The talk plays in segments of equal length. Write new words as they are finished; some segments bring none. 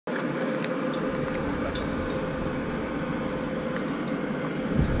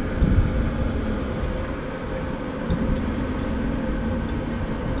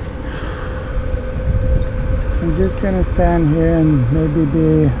just gonna stand here and maybe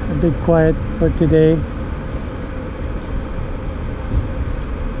be a bit quiet for today.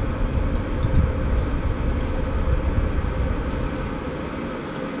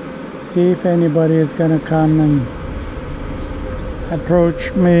 See if anybody is gonna come and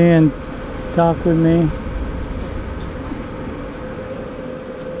approach me and talk with me.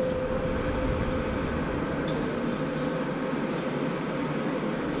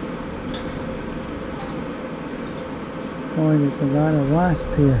 Boy, there's a lot of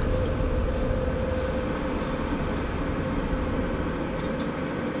wasps here.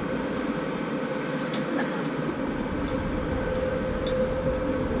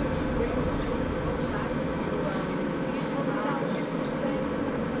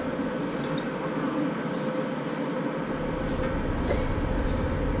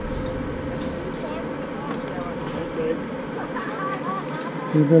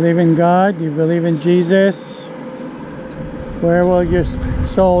 You believe in God? You believe in Jesus? Where will your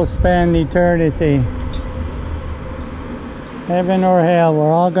soul spend eternity? Heaven or hell?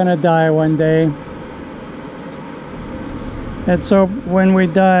 We're all gonna die one day. And so when we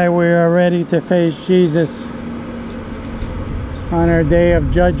die, we are ready to face Jesus on our day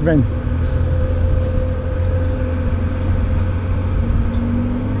of judgment.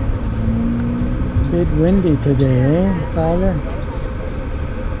 It's a bit windy today, eh, Father?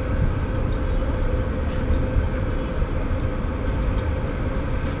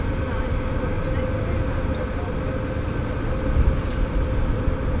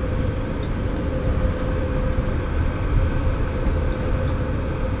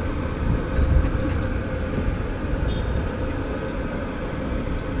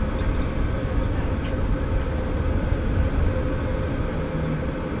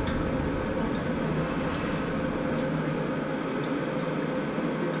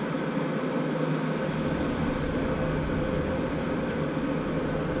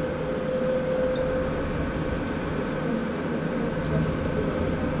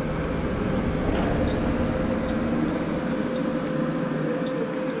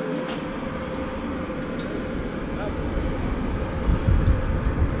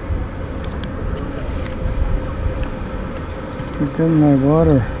 Look at my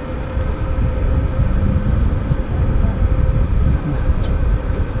water.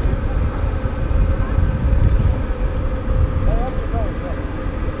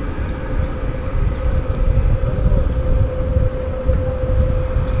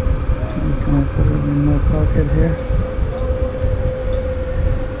 Can I put it in my pocket here?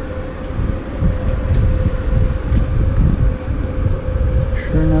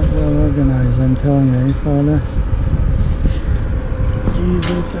 Sure not well organized, I'm telling you, eh, Father?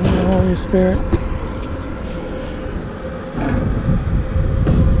 Jesus and the Holy Spirit.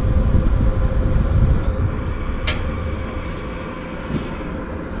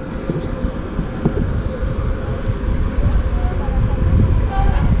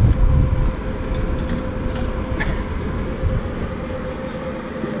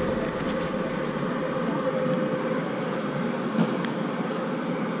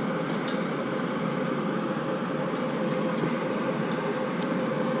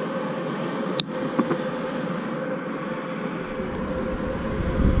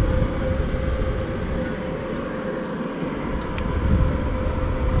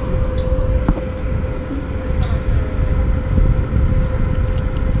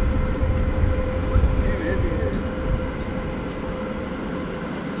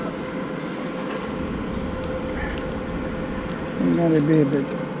 I'm gonna be a bit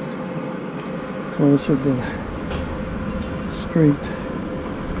closer to the street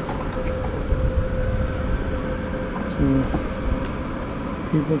so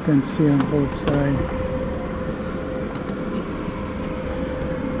people can see on both sides.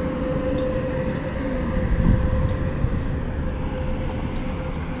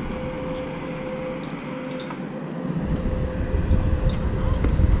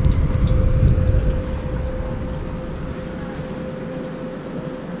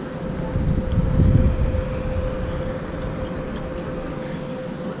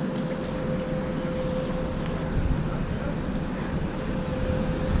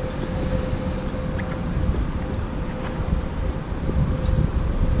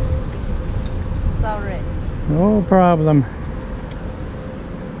 No problem.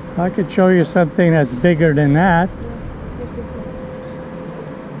 I could show you something that's bigger than that.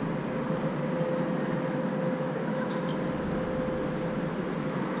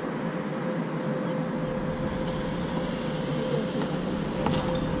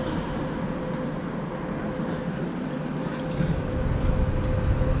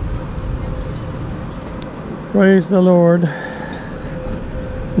 Praise the Lord.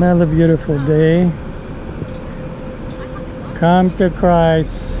 Another beautiful day. Come to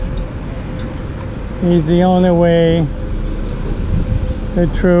Christ. He's the only way, the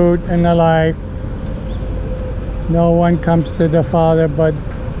truth, and the life. No one comes to the Father but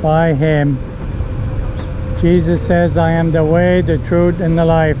by Him. Jesus says, I am the way, the truth, and the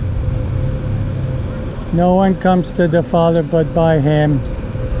life. No one comes to the Father but by Him.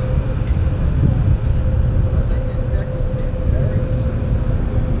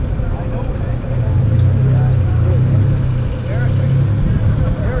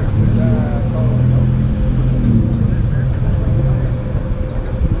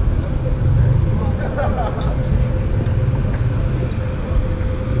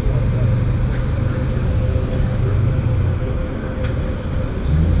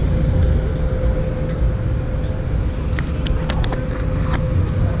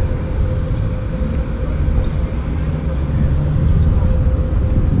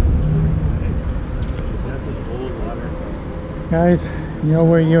 Guys, you know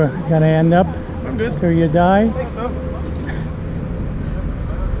where you're gonna end up? I'm good. Till you die? I think so.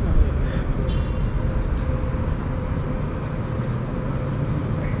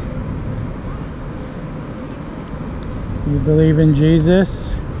 You believe in Jesus?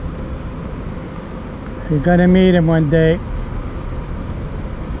 You're gonna meet Him one day.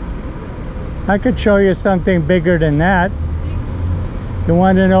 I could show you something bigger than that. You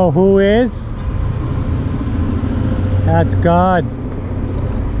want to know who is? That's God.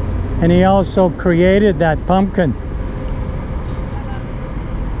 And He also created that pumpkin.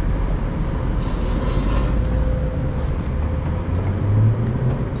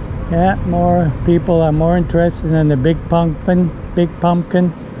 Yeah, more people are more interested in the big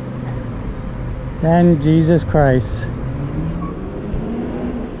pumpkin than Jesus Christ.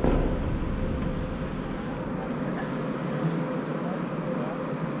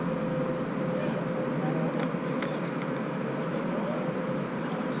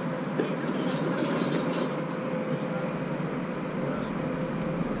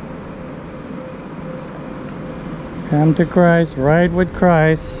 Come to Christ, ride with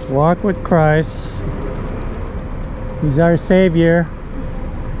Christ, walk with Christ. He's our Savior.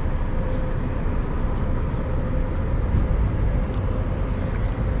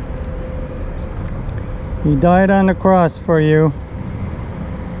 He died on the cross for you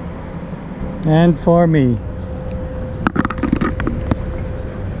and for me.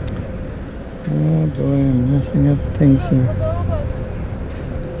 Oh boy, I'm messing up things here.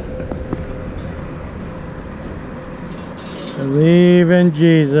 Believe in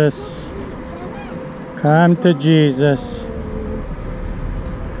Jesus. Come to Jesus.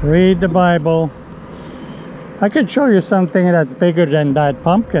 Read the Bible. I could show you something that's bigger than that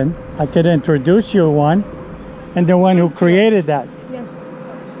pumpkin. I could introduce you one, and the one who created that. Yes.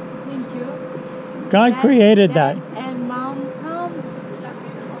 Thank you. God created that. And Mom,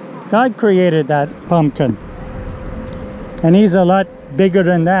 come. God created that pumpkin. And He's a lot bigger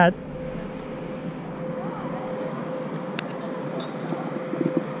than that.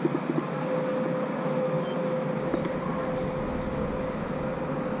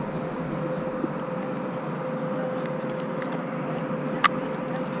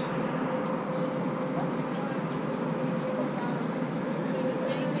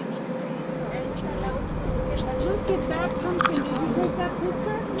 Look at that pumpkin. Did you take that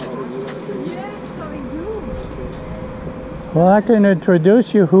picture? Yes, I do. Well, I can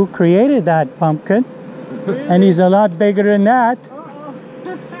introduce you who created that pumpkin. And He's a lot bigger than that.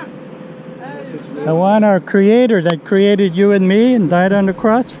 The one, our Creator, that created you and me and died on the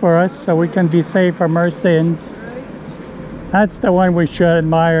cross for us so we can be saved from our sins. That's the one we should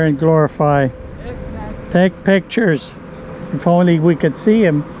admire and glorify. Take pictures. If only we could see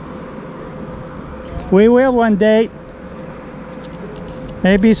Him. We will one day.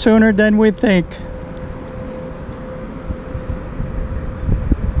 Maybe sooner than we think.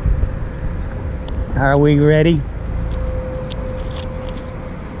 Are we ready?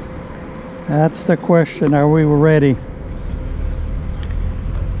 That's the question. Are we ready?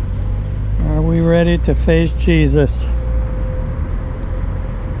 Are we ready to face Jesus?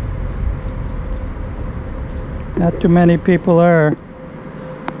 Not too many people are.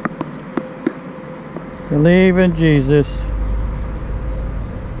 Believe in Jesus.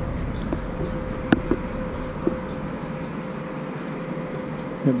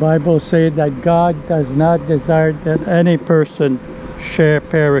 The Bible says that God does not desire that any person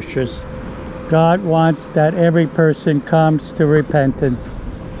perishes. God wants that every person comes to repentance.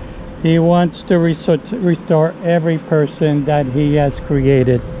 He wants to restore every person that He has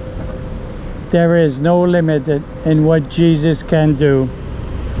created. There is no limit in what Jesus can do.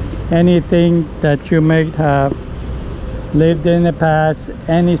 Anything that you might have lived in the past,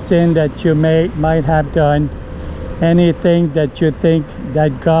 any sin that you might have done, anything that you think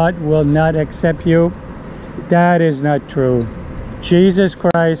that God will not accept you, that is not true. Jesus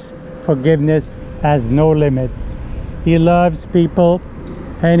Christ, forgiveness has no limit. He loves people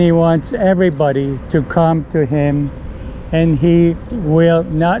and He wants everybody to come to Him, and He will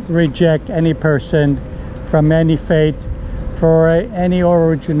not reject any person from any faith, for any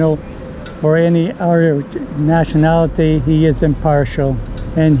original, for any other nationality. He is impartial,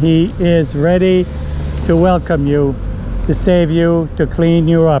 and He is ready to welcome you, to save you, to clean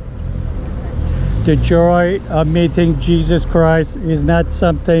you up. The joy of meeting Jesus Christ is not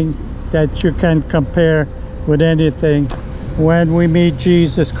something that you can compare with anything. When we meet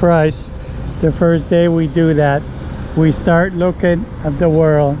Jesus Christ, the first day we do that, we start looking at the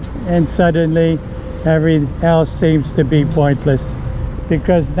world, and suddenly everything else seems to be pointless,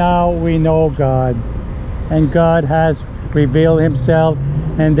 because now we know God, and God has revealed Himself,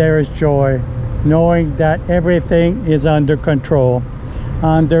 and there is joy knowing that everything is under control,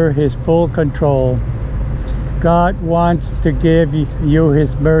 under His full control. God wants to give you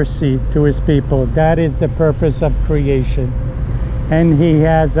His mercy to His people. That is the purpose of creation, and He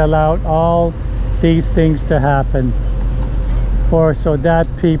has allowed all these things to happen so that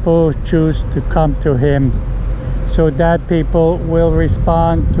people choose to come to Him, so that people will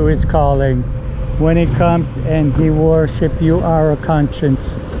respond to His calling when He comes and He worship you our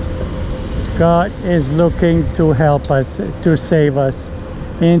conscience. God is looking to help us, to save us,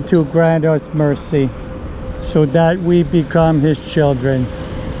 and to grant us mercy, so that we become His children.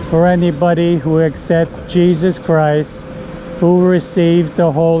 For anybody who accepts Jesus Christ, who receives the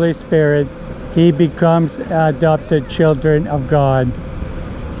Holy Spirit, he becomes adopted children of God.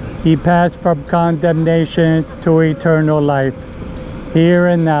 He passed from condemnation to eternal life, here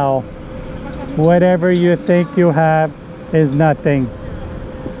and now. Whatever you think you have is nothing.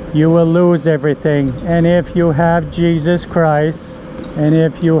 You will lose everything. And if you have Jesus Christ, and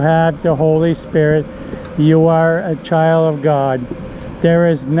if you have the Holy Spirit, you are a child of God. There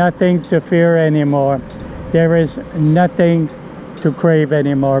is nothing to fear anymore. There is nothing to crave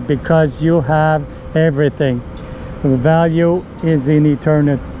anymore, because you have everything. Your value is in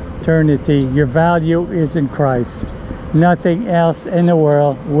eternity. Your value is in Christ. Nothing else in the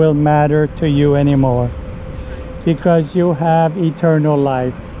world will matter to you anymore, because you have eternal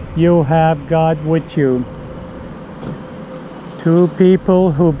life. You have God with you. To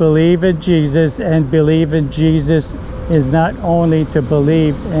people who believe in Jesus, and believe in Jesus is not only to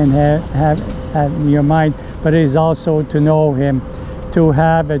believe and have in your mind, but it is also to know Him, to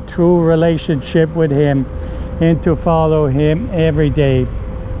have a true relationship with Him, and to follow Him every day.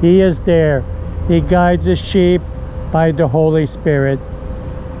 He is there. He guides His sheep by the Holy Spirit.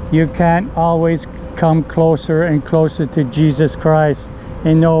 You can't always come closer and closer to Jesus Christ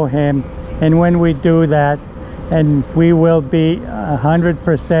and know Him. And when we do that, and we will be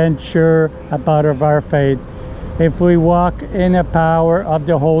 100% sure about our faith, if we walk in the power of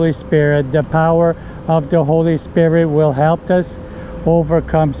the Holy Spirit, the power of the Holy Spirit will help us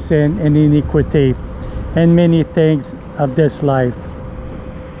overcome sin and iniquity and many things of this life.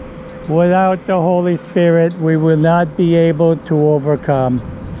 Without the Holy Spirit, we will not be able to overcome.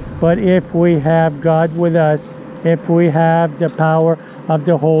 But if we have God with us, if we have the power of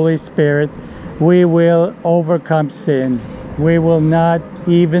the Holy Spirit, we will overcome sin. We will not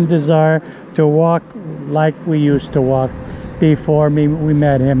even desire to walk like we used to walk before we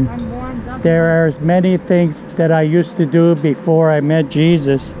met Him. There are many things that I used to do before I met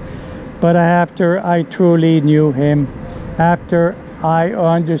Jesus, but after I truly knew Him, after I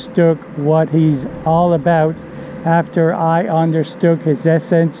understood what He's all about, after I understood His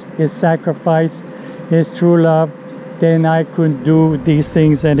essence, His sacrifice, His true love, then I couldn't do these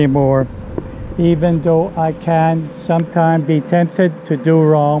things anymore. Even though I can sometimes be tempted to do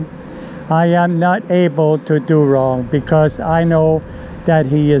wrong, I am not able to do wrong, because I know that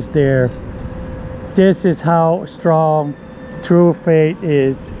He is there. This is how strong true faith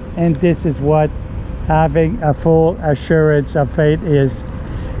is, and this is what having a full assurance of faith is.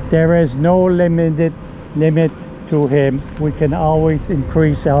 There is no limit to Him. We can always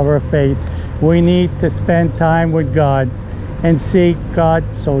increase our faith. We need to spend time with God and seek God,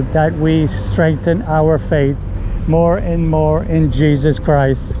 so that we strengthen our faith more and more in Jesus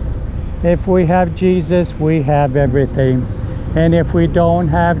Christ. If we have Jesus, we have everything. And if we don't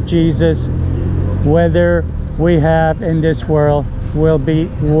have Jesus, whether we have in this world will be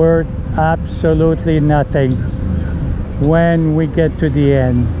worth absolutely nothing when we get to the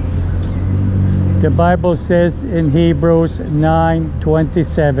end. The Bible says in Hebrews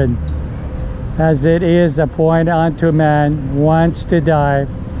 9:27, as it is appointed unto man once to die,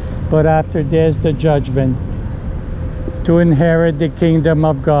 but after this the judgment. To inherit the kingdom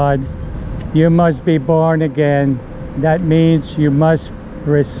of God, you must be born again. That means you must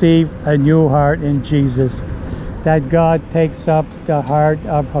receive a new heart in Jesus. That God takes up the heart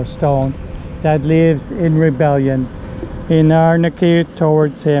of a stone that lives in rebellion, in anarchy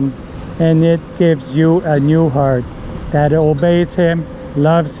towards Him, and it gives you a new heart that obeys Him,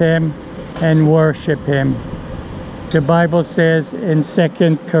 loves Him, and worship Him. The Bible says in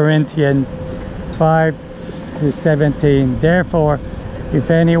 2 Corinthians 5:17, therefore, if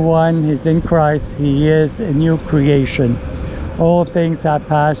anyone is in Christ, he is a new creation. All things have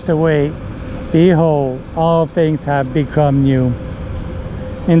passed away. Behold, all things have become new.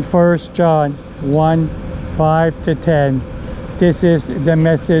 In 1 John 1:5-10, this is the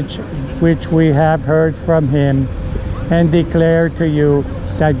message which we have heard from Him and declare to you,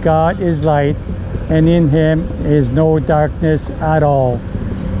 that God is light, and in Him is no darkness at all.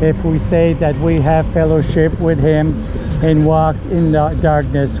 If we say that we have fellowship with Him and walk in the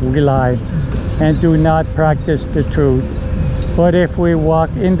darkness, we lie and do not practice the truth. But if we walk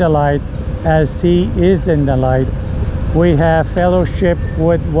in the light, as He is in the light, we have fellowship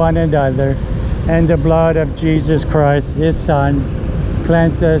with one another, and the blood of Jesus Christ, His Son,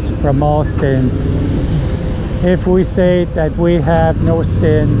 cleanses us from all sins. If we say that we have no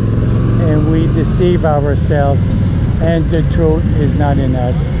sin, and we deceive ourselves, and the truth is not in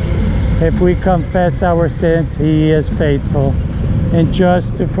us. If we confess our sins, He is faithful and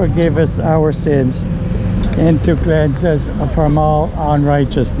just to forgive us our sins and to cleanse us from all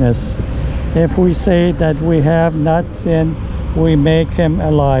unrighteousness. If we say that we have not sinned, we make Him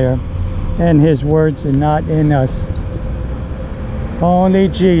a liar, and His words are not in us. Only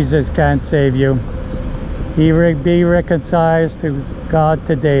Jesus can save you. Be reconciled to God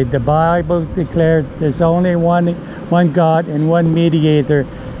today. The Bible declares there's only one God and one mediator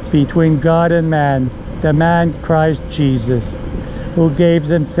between God and man, the man Christ Jesus, who gave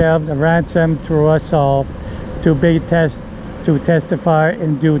Himself a ransom through us all to testify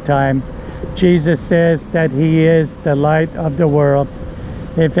in due time. Jesus says that He is the light of the world.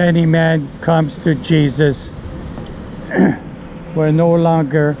 If any man comes to Jesus, we're no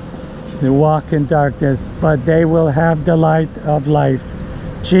longer walk in darkness, but they will have the light of life.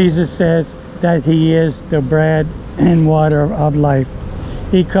 Jesus says that He is the bread and water of life.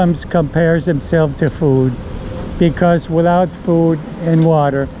 He compares Himself to food, because without food and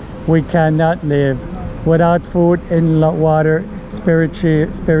water we cannot live. Without food and water,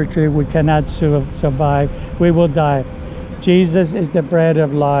 spiritually we cannot survive. We will die. Jesus is the bread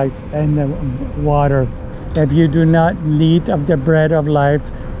of life and the water. If you do not eat of the bread of life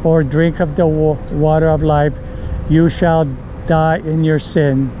or drink of the water of life, you shall die in your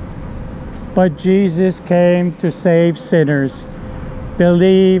sin. But Jesus came to save sinners.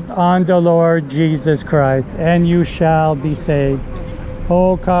 Believe on the Lord Jesus Christ, and you shall be saved.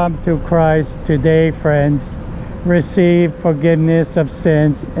 Oh, come to Christ today, friends. Receive forgiveness of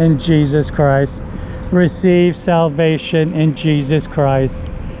sins in Jesus Christ. Receive salvation in Jesus Christ.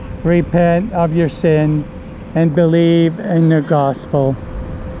 Repent of your sin and believe in the gospel.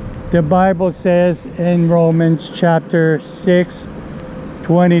 The Bible says in Romans chapter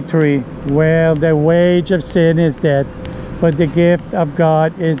 6:23, well, the wage of sin is death, but the gift of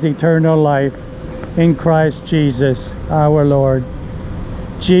God is eternal life in Christ Jesus our Lord.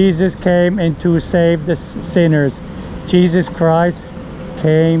 Jesus came to save the sinners. Jesus Christ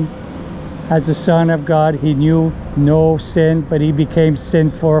came as the Son of God. He knew no sin, but He became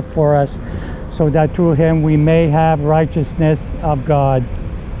sin for us, so that through Him we may have righteousness of God.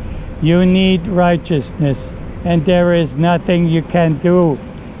 You need righteousness, and there is nothing you can do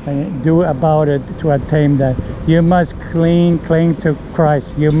about it to attain that. You must cling to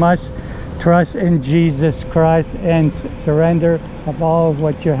Christ. You must trust in Jesus Christ and surrender of all of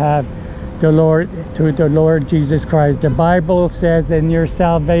what you have to the Lord Jesus Christ. The Bible says in your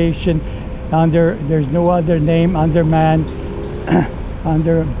salvation, there's no other name under man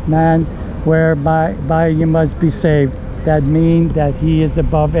whereby you must be saved. That means that He is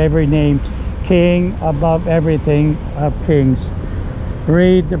above every name, King above everything of kings.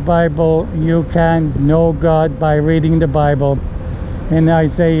 Read the Bible. You can know God by reading the Bible. In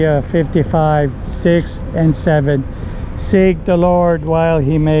Isaiah 55:6-7, seek the Lord while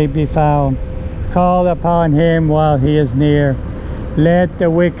He may be found. Call upon Him while He is near. Let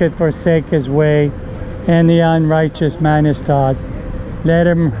the wicked forsake his way, and the unrighteous man his thought. Let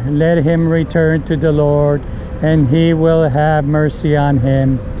him return to the Lord, and He will have mercy on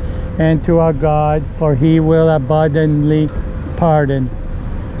him. and to our God, for he will abundantly pardon.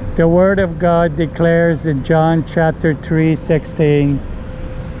 The word of God declares in John chapter 3:16,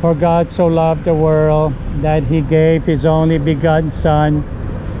 for God so loved the world that he gave his only begotten Son,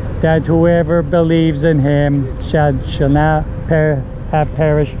 that whoever believes in him shall not have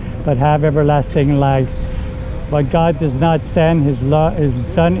perished, but have everlasting life. But God does not send his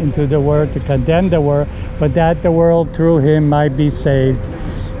Son into the world to condemn the world, but that the world through him might be saved.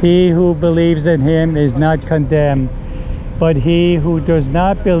 He who believes in him is not condemned, but he who does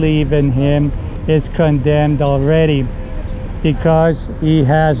not believe in him is condemned already, because he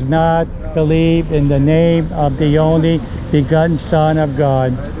has not believed in the name of the only begotten Son of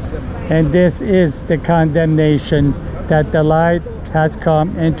God. And this is the condemnation, that the light has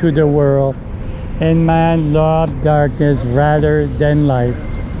come into the world, and man loved darkness rather than light,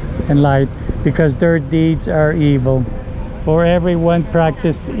 because their deeds are evil. For everyone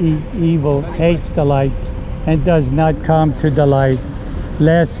practices evil hates the light, and does not come to the light,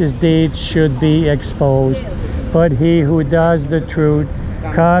 lest his deeds should be exposed. But he who does the truth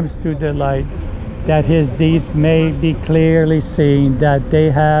comes to the light, that his deeds may be clearly seen, that they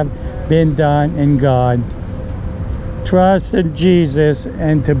have been done in God. Trust in Jesus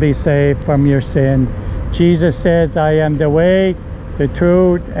and to be saved from your sin. Jesus says, I am the way, the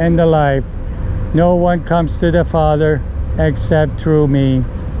truth, and the life. No one comes to the Father except through me.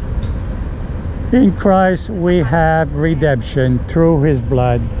 In Christ we have redemption through his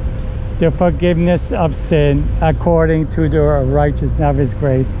blood, the forgiveness of sin according to the righteousness of his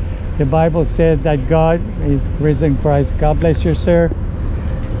grace. The Bible says that God is risen Christ. God bless you, sir.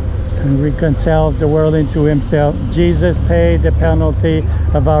 And reconciled the world into himself. Jesus paid the penalty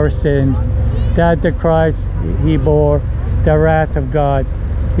of our sin. That the Christ, he bore the wrath of God.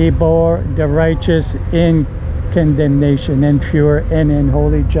 He bore the righteous in condemnation, and pure and in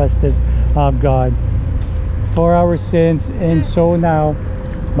holy justice of God for our sins. And so now,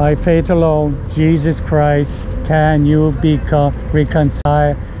 by faith alone, Jesus Christ, can you become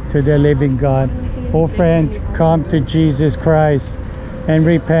reconciled to the living God. Oh friends, come to Jesus Christ and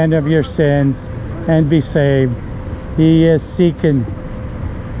repent of your sins and be saved. He is seeking.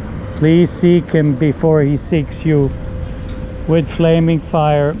 Please seek him before he seeks you with flaming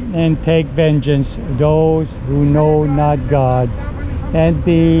fire, and take vengeance those who know not God, and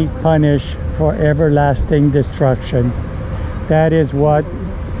be punished for everlasting destruction. That is what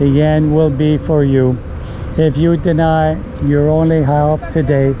the end will be for you if you deny your only help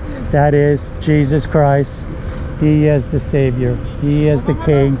today, that is Jesus Christ. He is the Savior. He is the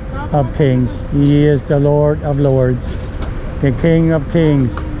King of Kings. He is the Lord of Lords, the King of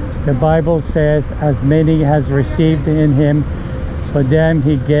Kings. The Bible says, as many as received in him, for them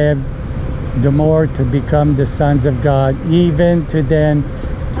he gave the more to become the sons of God, even to them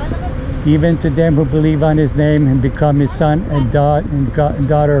who believe on his name and become his son and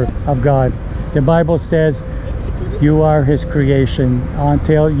daughter of God. The Bible says you are his creation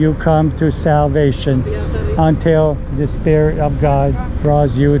until you come to salvation, until the Spirit of God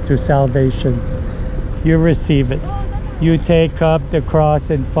draws you to salvation. You receive it. You take up the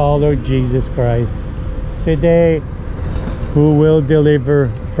cross and follow Jesus Christ. Today, who will deliver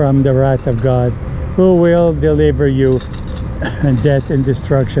from the wrath of God? Who will deliver you from death and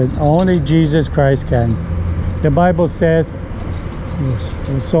destruction? Only Jesus Christ can. The Bible says,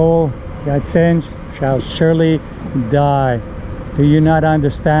 the soul that sins shall surely die. Do you not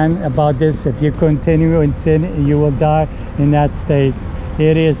understand about this? If you continue in sin, you will die in that state.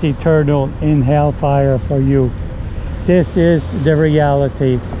 It is eternal in hellfire for you. This is the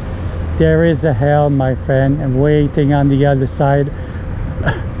reality. There is a hell, my friend, and waiting on the other side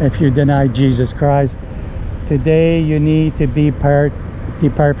if you deny Jesus Christ. Today you need to depart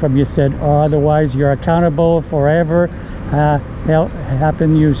from your sin, or otherwise you're accountable forever.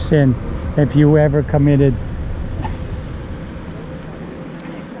 Happen you sin if you ever committed.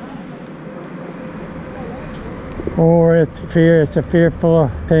 Or it's a fearful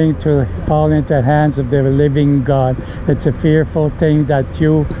thing to fall into the hands of the living God. It's a fearful thing that's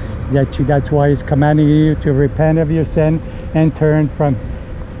why he's commanding you to repent of your sin and turn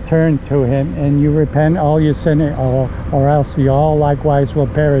to him, and you repent all your sin, or else you all likewise will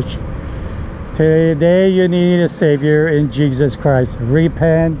perish. Today you need a Savior in Jesus Christ.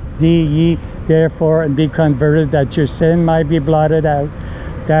 Repent ye therefore and be converted, that your sin might be blotted out,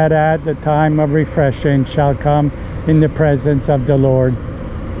 that at the time of refreshing shall come in the presence of the Lord.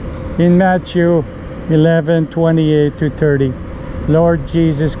 In Matthew 11:28-30, Lord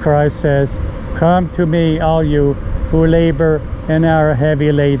Jesus Christ says, come to me, all you who labor and are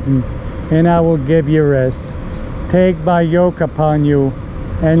heavy laden, and I will give you rest. Take my yoke upon you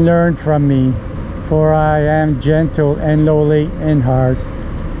and learn from me, for I am gentle and lowly in heart,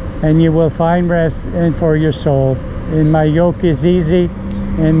 and you will find rest in for your soul. And my yoke is easy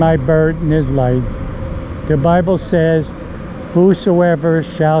and my burden is light. The Bible says, whosoever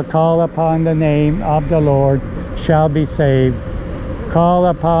shall call upon the name of the Lord shall be saved. Call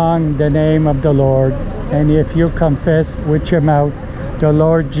upon the name of the Lord, and if you confess with your mouth the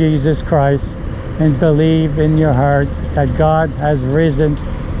Lord Jesus Christ and believe in your heart that God has risen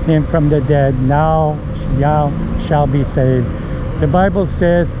him from the dead, now thou shalt be saved. The Bible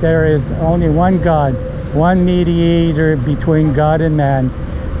says there is only one God, one mediator between God and man.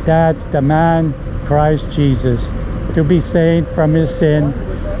 That's the man Christ Jesus. To be saved from his sin,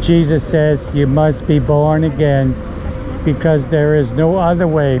 Jesus says you must be born again, because there is no other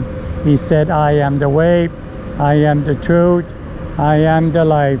way. He said, I am the way, I am the truth, I am the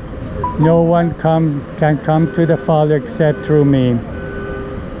life. No one can come to the Father except through me.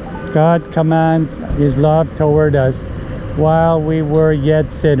 God commands his love toward us. While we were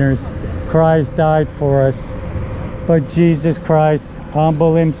yet sinners, Christ died for us. But Jesus Christ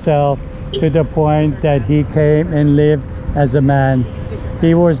humbled himself to the point that he came and lived as a man.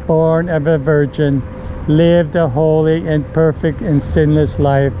 He was born of a virgin, lived a holy and perfect and sinless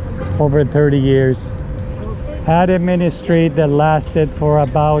life over 30 years. Had a ministry that lasted for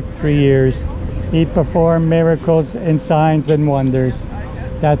about 3 years. He performed miracles and signs and wonders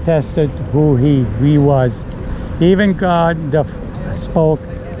that tested who he was. Even God spoke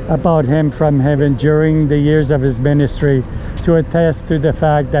about him from heaven during the years of his ministry to attest to the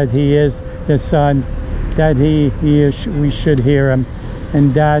fact that he is the Son, that we should hear him,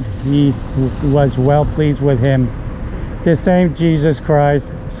 and that he was well pleased with him. The same Jesus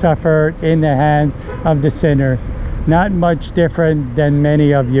Christ suffered in the hands of the sinner, not much different than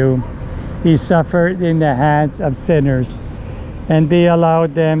many of you. He suffered in the hands of sinners, and they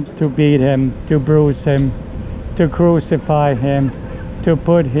allowed them to beat him, to bruise him, to crucify him, to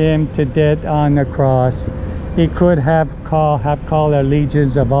put him to death on the cross. He could have called a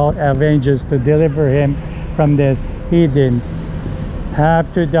legions of angels to deliver him from this. He didn't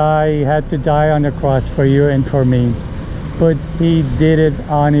have to die. He had to die on the cross for you and for me. But he did it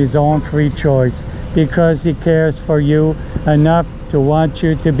on his own free choice, because he cares for you enough to want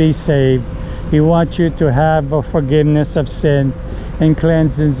you to be saved. He wants you to have a forgiveness of sin and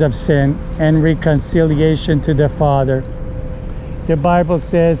cleansings of sin and reconciliation to the Father. The Bible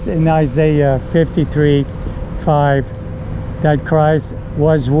says in Isaiah 53:5 that Christ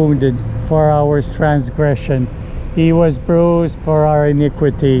was wounded for our transgression. He was bruised for our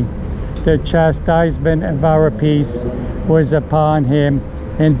iniquity. The chastisement of our peace was upon him,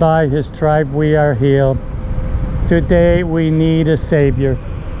 and by his stripe we are healed. Today we need a Savior.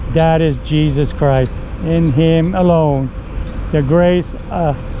 That is Jesus Christ. In him alone, the grace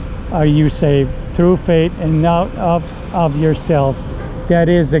are you saved through faith, and not of yourself. That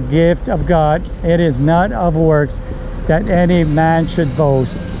is a gift of God. It is not of works, that any man should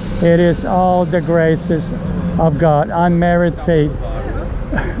boast. It is all the graces of God, unmerited faith.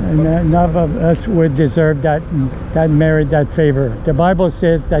 And none of us would deserve that merit, that favor. The Bible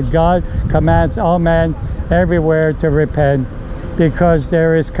says that God commands all men everywhere to repent, because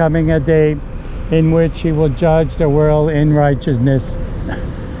there is coming a day in which he will judge the world in righteousness.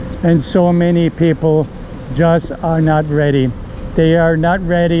 And so many people just are not ready. They are not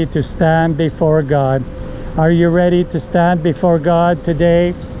ready to stand before God. Are you ready to stand before God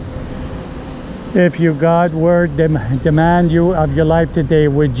today? If God were demand you of your life today,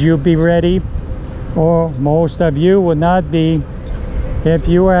 would you be ready? Or most of you would not be. If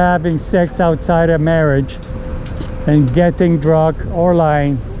you are having sex outside of marriage and getting drunk or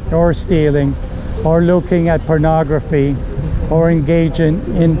lying or stealing or looking at pornography or engaging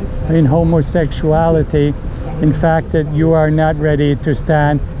in homosexuality, in fact that you are not ready to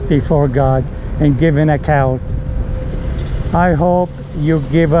stand before God and give an account. I hope you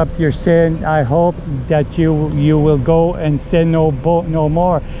give up your sin. I hope that you will go and sin no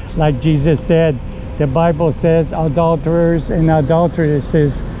more. Like Jesus said, the Bible says, adulterers and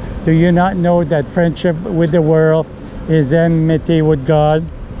adulteresses, do you not know that friendship with the world is enmity with God?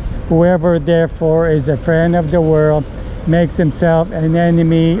 Whoever therefore is a friend of the world makes himself an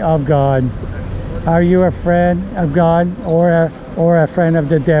enemy of God. Are you a friend of God or a friend of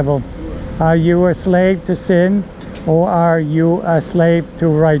the devil? Are you a slave to sin, or are you a slave to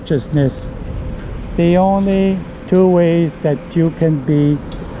righteousness? The only two ways that you can be,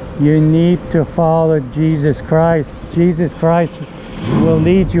 you need to follow Jesus Christ. Jesus Christ will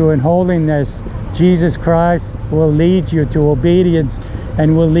lead you in holiness. Jesus Christ will lead you to obedience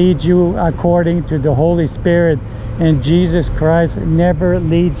and will lead you according to the Holy Spirit. And Jesus Christ never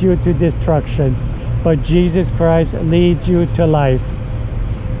leads you to destruction, but Jesus Christ leads you to life.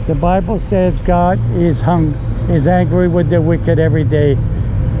 The Bible says God is angry with the wicked every day.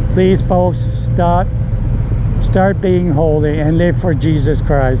 Please, folks, start being holy and live for Jesus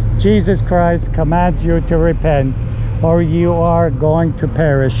Christ. Jesus Christ commands you to repent, or you are going to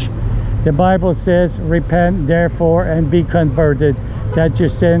perish. The Bible says, repent therefore and be converted, that your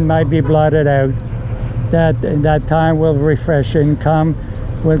sin might be blotted out. That time will refresh and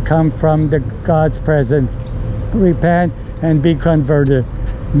will come from God's presence. Repent and be converted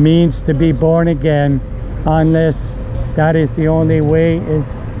means to be born again, unless that is the only way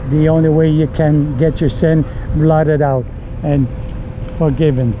you can get your sin blotted out and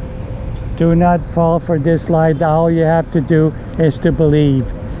forgiven. Do not fall for this lie. All you have to do is to believe,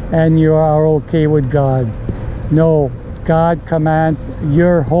 and you are okay with God. No, God commands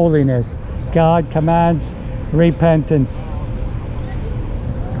your holiness. God commands repentance.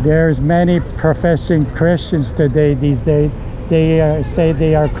 There's many professing Christians today these days. They say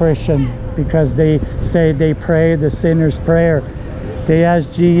they are Christian because they say they pray the sinner's prayer. They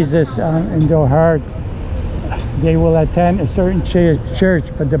ask Jesus in their heart. They will attend a certain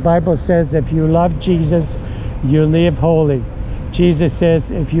church, but the Bible says if you love Jesus, you live holy. Jesus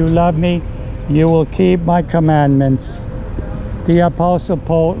says, if you love me, you will keep my commandments. The Apostle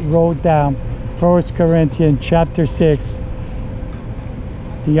Paul wrote down 1 Corinthians chapter 6.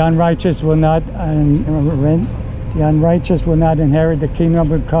 The unrighteous will not inherit the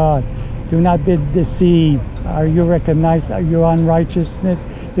kingdom of God. Do not be deceived. Are you recognize your unrighteousness?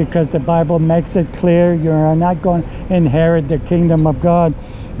 Because the Bible makes it clear you are not going to inherit the kingdom of God.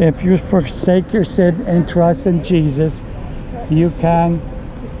 If you forsake your sin and trust in Jesus, you can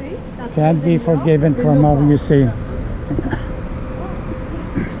be forgiven from all your sin.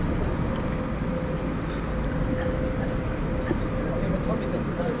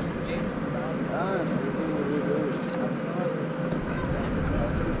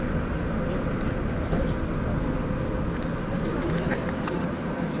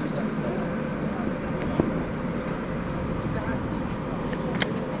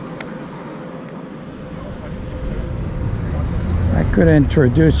 Could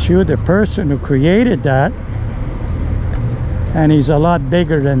introduce you the person who created that, and he's a lot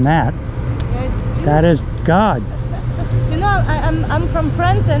bigger than that. Yeah, it's beautiful. That is God. You know, I'm from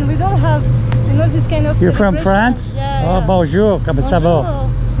France and we don't have, you know, this kind of You're from celebration. France? Yeah, Oh, yeah. bonjour, comment ça va? Bonjour.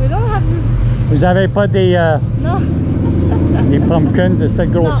 We don't have this. Vous avez pas des Non. des pumpkins de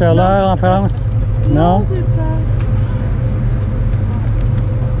cette grosseur-là en France? Non? C'est pas.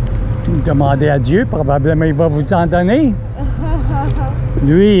 Demandez à Dieu, probablement il va vous en donner.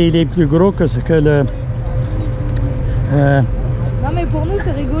 Lui, il est plus gros que le... Non mais pour nous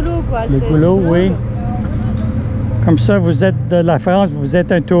c'est rigolo quoi. Rigolo, c'est oui. drôle. Comme ça, vous êtes de la France, vous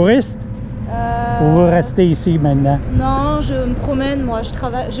êtes un touriste? Ou vous restez ici maintenant? Non, je me promène moi,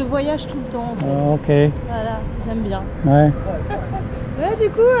 je voyage tout le temps en fait. Ah, ok. Voilà, j'aime bien. Ouais. Ouais, du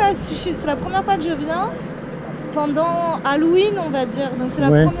coup, c'est la première fois que je viens pendant Halloween, on va dire. Donc c'est la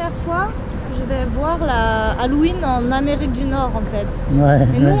première fois que je vais voir la Halloween en Amérique du Nord en fait. Ouais.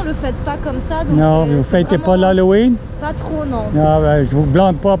 Et nous, on le fête pas comme ça. Donc non, vous fêtez pas l'Halloween? Pas trop, non. Non, ben, je vous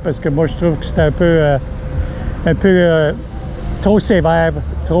blâme pas parce que moi je trouve que c'est un peu trop sévère,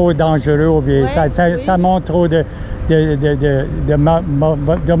 trop dangereux. Ou bien ça montre trop de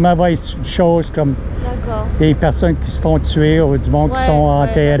mauvaises choses comme des personnes qui se font tuer ou du monde qui sont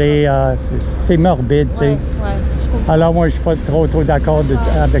enterrés. C'est morbide, tu sais. Alors moi je suis pas trop d'accord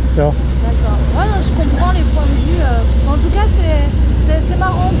avec ça. D'accord. Ouais, non, je comprends les points de vue. En tout cas, c'est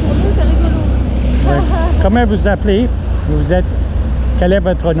marrant pour nous, c'est rigolo. Ouais. Comment vous appelez? Vous êtes... Quel est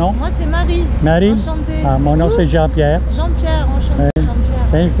votre nom? Moi, c'est Marie. Marie? Enchantée. Ah, mon nom, c'est Jean-Pierre. Jean-Pierre, enchanté. Ouais. Jean-Pierre.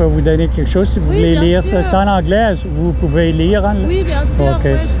 Tiens, je peux vous donner quelque chose si vous voulez lire. C'est en anglais, vous pouvez lire. Hein? Oui, bien sûr.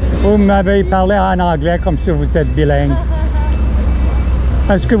 Okay. Vous m'avez parlé en anglais comme si vous êtes bilingue.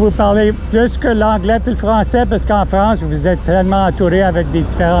 Est-ce que vous parlez plus que l'anglais puis le français? Parce qu'en France, vous êtes tellement entouré avec des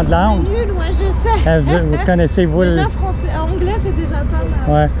différentes langues. C'est nul, ouais, je sais. Vous connaissez-vous déjà français, anglais, c'est déjà pas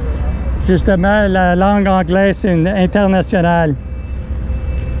mal. Ouais. Justement, la langue anglaise, c'est internationale.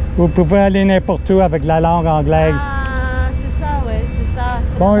 Vous pouvez aller n'importe où avec la langue anglaise. Ah, c'est ça, ouais, c'est ça.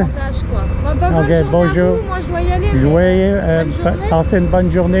 C'est bon, l'avantage, quoi. Bon, okay, bonjour. Moi, je dois y aller. Jouez, passez une bonne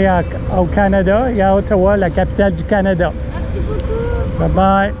journée au Canada et à Ottawa, la capitale du Canada. Merci beaucoup.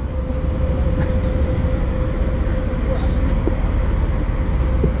 Bye-bye.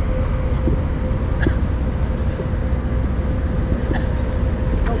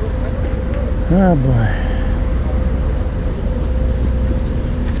 Oh boy.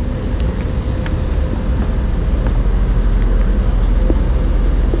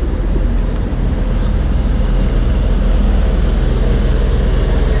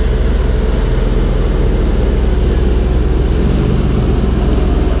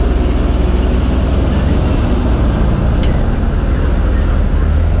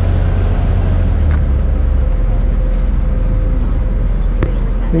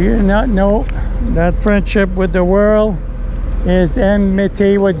 Do you not know that friendship with the world is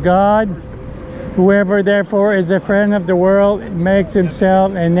enmity with God? Whoever therefore is a friend of the world makes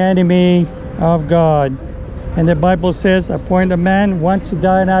himself an enemy of God. And the Bible says, appoint a man once to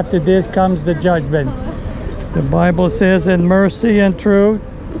die, and after this comes the judgment. The Bible says, in mercy and truth,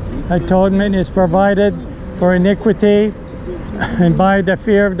 atonement is provided for iniquity, and by the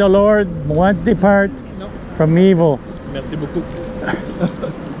fear of the Lord, once depart from evil. Merci beaucoup.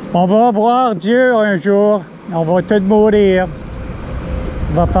 On va voir Dieu un jour. On va tous mourir.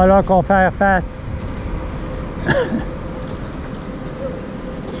 Il va falloir qu'on fasse face.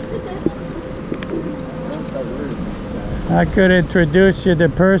 I could introduce you to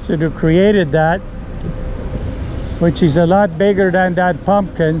the person who created that, which is a lot bigger than that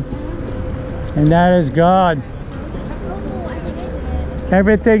pumpkin, and that is God.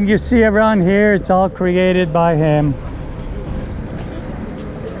 Everything you see around here, it's all created by Him.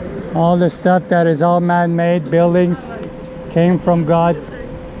 All the stuff that is all man-made buildings came from God,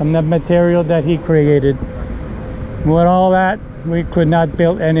 from the material that He created. With all that, we could not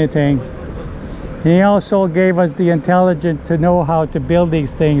build anything. He also gave us the intelligence to know how to build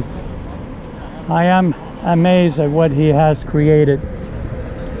these things. I am amazed at what He has created.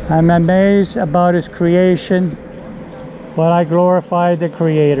 I'm amazed about His creation, but I glorify the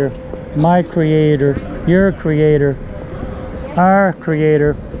Creator, my Creator, your Creator, our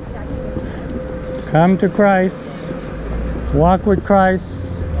Creator. Come to Christ, walk with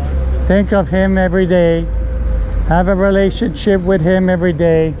Christ, think of Him every day, have a relationship with Him every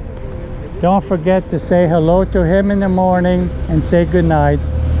day. Don't forget to say hello to Him in the morning and say good night.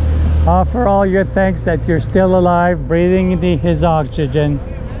 Offer all your thanks that you're still alive, breathing His oxygen.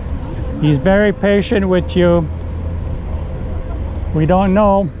 He's very patient with you. We don't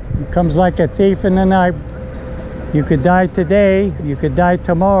know. It comes like a thief in the night. You could die today, you could die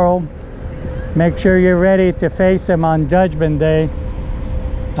tomorrow. Make sure you're ready to face Him on Judgment Day.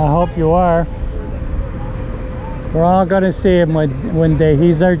 I hope you are. We're all going to see Him one day.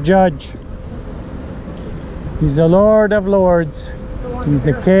 He's our judge. He's the Lord of Lords. He's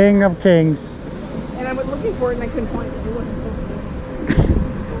the King of Kings. And I was looking for it and I couldn't find it. It wasn't posted.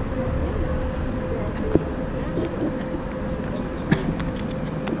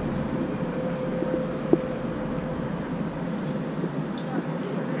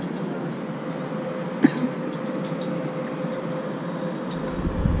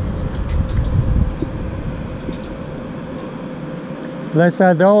 Blessed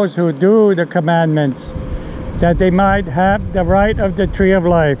are those who do the commandments, that they might have the right of the tree of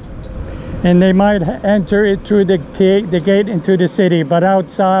life, and they might enter it through the gate into the city. But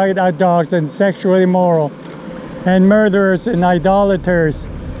outside are dogs and sexually immoral, and murderers and idolaters,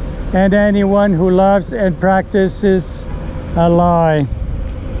 and anyone who loves and practices a lie.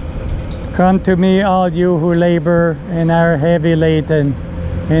 Come to me, all you who labor and are heavy laden,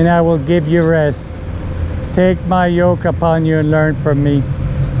 and I will give you rest. Take my yoke upon you and learn from me,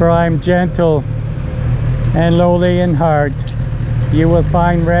 for I am gentle and lowly in heart. You will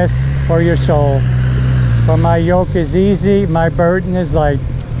find rest for your soul. For my yoke is easy, my burden is light.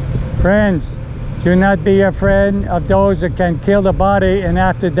 Friends, do not be a friend of those that can kill the body, and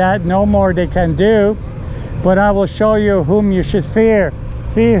after that no more they can do. But I will show you whom you should fear.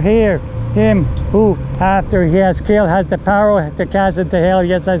 Fear him who, after he has killed, has the power to cast into hell.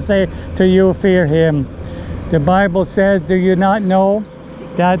 Yes, I say to you, fear him. The Bible says, do you not know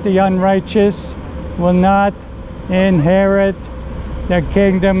that the unrighteous will not inherit the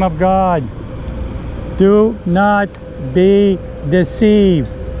kingdom of God? Do not be deceived.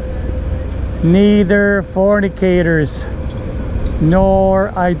 Neither fornicators,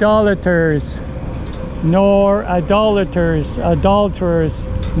 nor idolaters, adulterers,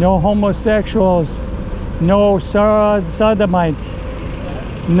 no homosexuals, no sodomites,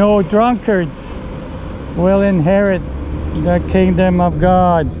 no drunkards will inherit the kingdom of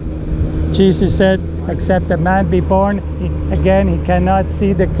God. Jesus said, except a man be born again, he cannot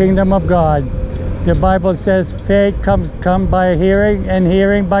see the kingdom of God. The Bible says faith comes by hearing, and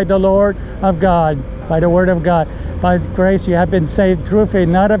hearing by the Lord of God, by the word of God. By grace you have been saved through faith,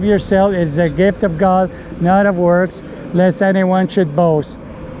 not of yourself. It is a gift of God, not of works, lest anyone should boast.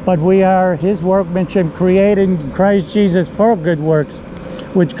 But we are His workmanship, created in Christ Jesus for good works,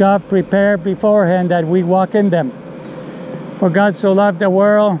 which God prepared beforehand that we walk in them. For God so loved the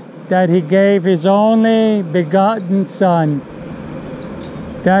world that He gave His only begotten Son,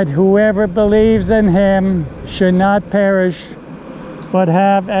 that whoever believes in Him should not perish, but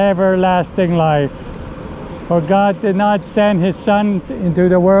have everlasting life. For God did not send His Son into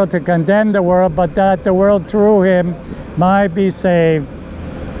the world to condemn the world, but that the world through Him might be saved.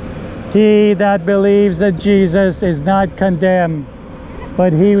 He that believes in Jesus is not condemned,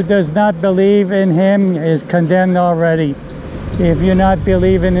 but he who does not believe in him is condemned already. If you not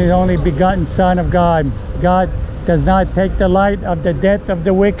believe in the only begotten Son of God, God does not take the light of the death of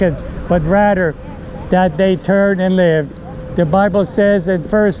the wicked, but rather that they turn and live. The Bible says in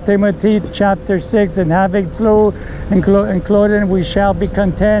 1 Timothy chapter 6, and having food and clothing we shall be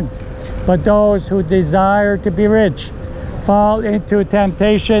content. But those who desire to be rich fall into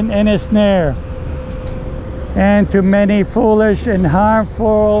temptation and a snare, and to many foolish and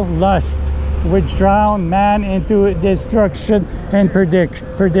harmful lusts, which drown man into destruction and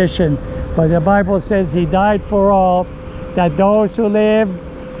perdition. But the Bible says he died for all, that those who live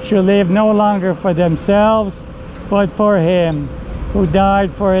should live no longer for themselves, but for him who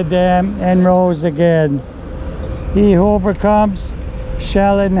died for them and rose again. He who overcomes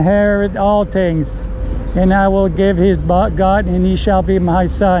shall inherit all things, and I will give his God, and he shall be my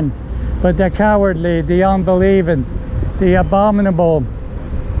son. But the cowardly, the unbelieving, the abominable,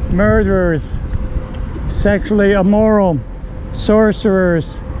 murderers, sexually immoral,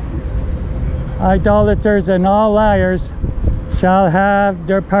 sorcerers, idolaters, and all liars shall have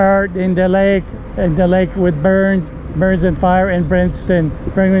their part in the lake with burns and fire and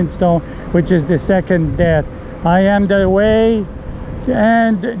brimstone, which is the second death. I am the way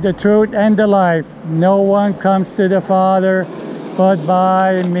and the truth and the life. No one comes to the Father but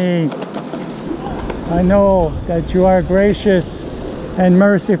by me. I know that you are gracious and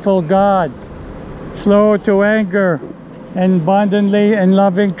merciful God, slow to anger and abundantly in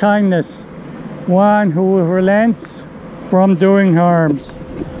loving kindness, one who relents from doing harms.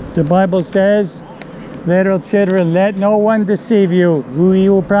 The Bible says, little children, let no one deceive you. He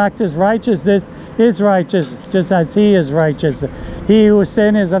who practices righteousness is righteous, just as he is righteous. He who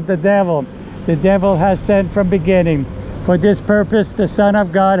sins is of the devil. The devil has sinned from beginning. For this purpose the Son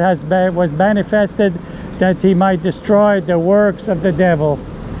of God was manifested, that he might destroy the works of the devil.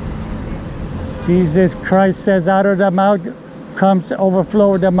 Jesus Christ says, out of the mouth comes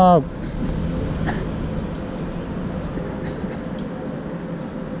overflow the mouth.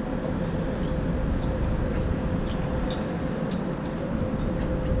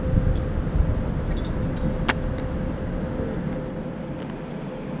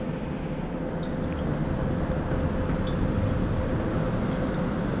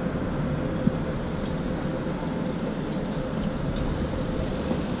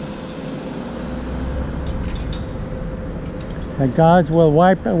 That God will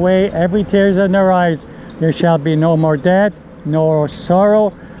wipe away every tears in their eyes. There shall be no more death, no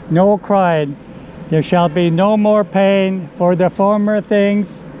sorrow, no crying. There shall be no more pain, for the former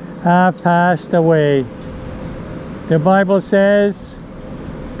things have passed away. The Bible says,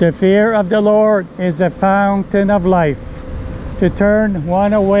 the fear of the Lord is the fountain of life, to turn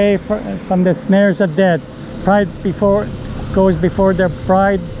one away from the snares of death. Pride goes before the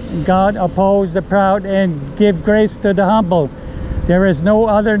pride. God opposes the proud and give grace to the humble. There is no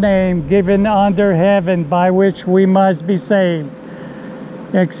other name given under heaven by which we must be saved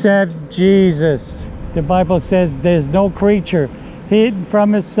except Jesus. The Bible says there's no creature hidden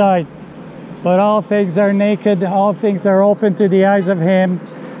from his sight, but all things are naked, all things are open to the eyes of him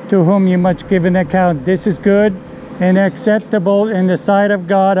to whom you must give an account. This is good and acceptable in the sight of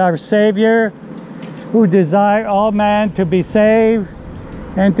God our Savior, who desire all men to be saved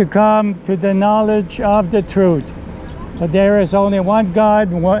and to come to the knowledge of the truth. But there is only one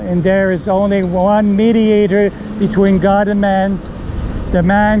God, and there is only one mediator between God and man, the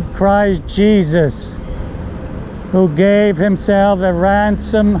man Christ Jesus, who gave himself a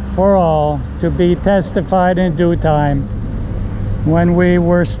ransom for all, to be testified in due time. When we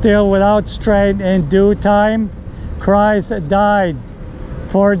were still without strength, in due time Christ died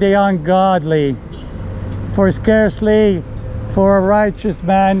for the ungodly. For scarcely for a righteous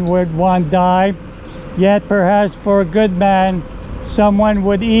man would one die, yet perhaps for a good man someone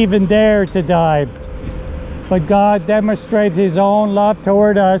would even dare to die. But God demonstrates his own love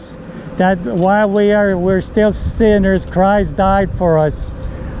toward us, that while we're still sinners, Christ died for us.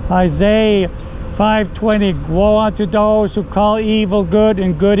 Isaiah 5:20, woe unto those who call evil good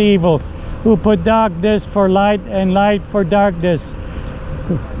and good evil, who put darkness for light and light for darkness,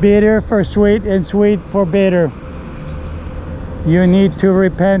 bitter for sweet and sweet for bitter. You need to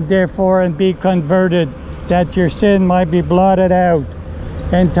repent therefore and be converted, that your sin might be blotted out,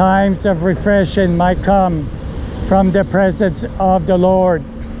 and times of refreshing might come from the presence of the Lord.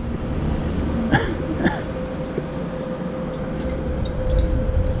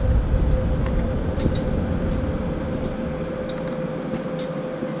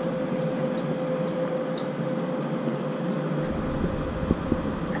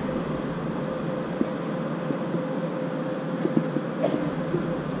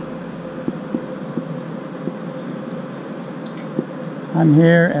 I'm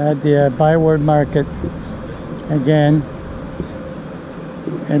here at the Byward market again,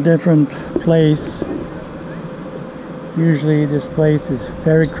 a different place. Usually this place is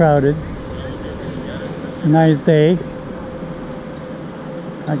very crowded. It's a nice day.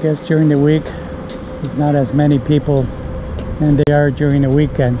 I guess during the week there's not as many people than they are during the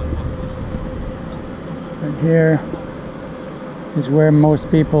weekend. But here is where most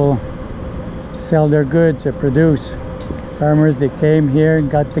people sell their goods or produce. Farmers, they came here and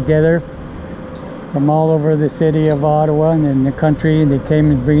got together from all over the city of Ottawa and in the country, and they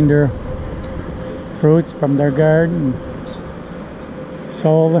came and bring their fruits from their garden and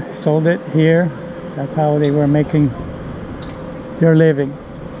sold it here. That's how they were making their living.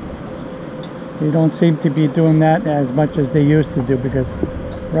 They don't seem to be doing that as much as they used to do, because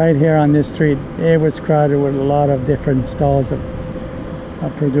right here on this street it was crowded with a lot of different stalls of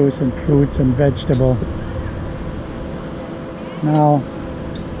producing fruits and vegetables. Now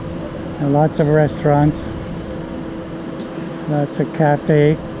lots of restaurants, lots of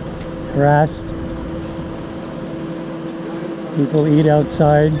cafe, terrace. People eat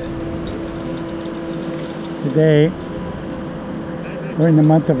outside. Today we're in the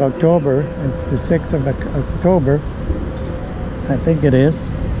month of October. It's the 6th of October, I think it is.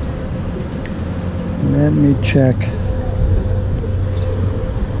 Let me check.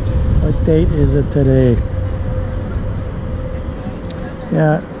 What date is it today?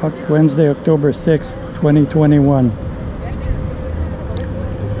 Yeah, Wednesday, October 6th, 2021.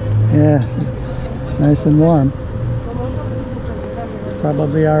 Yeah, it's nice and warm. It's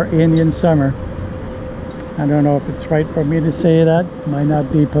probably our Indian summer. I don't know if it's right for me to say that. Might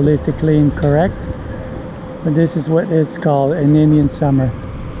not be politically incorrect, but this is what it's called, an Indian summer.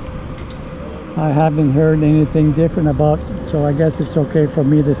 I haven't heard anything different about it, so I guess it's okay for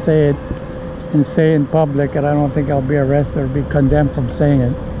me to say it and say in public, and I don't think I'll be arrested or be condemned from saying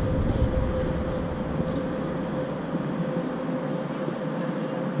it.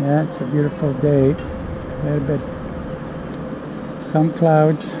 Yeah, it's a beautiful day. A little bit, some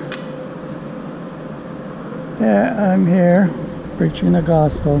clouds. Yeah, I'm here preaching the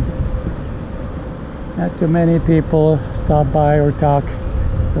gospel. Not too many people stop by or talk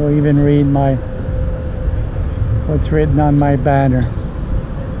or even read what's written on my banner.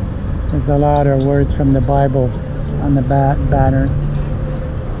 There's a lot of words from the Bible on the banner.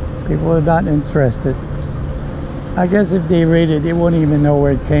 People are not interested. I guess if they read it, they wouldn't even know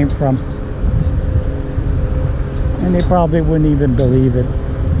where it came from. And they probably wouldn't even believe it,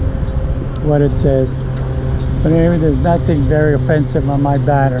 what it says. But anyway, there's nothing very offensive on my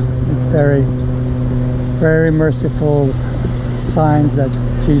banner. It's very, very merciful signs that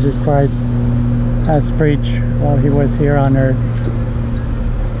Jesus Christ has preached while he was here on earth.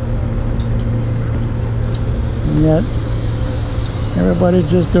 And yet everybody's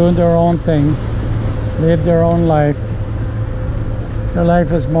just doing their own thing, live their own life. Their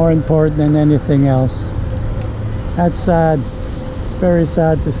life is more important than anything else. That's sad. It's very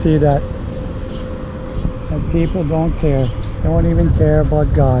sad to see that people don't care. They won't even care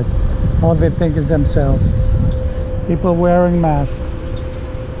about God. All they think is themselves. People wearing masks,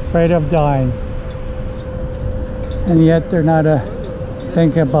 afraid of dying, and yet they're not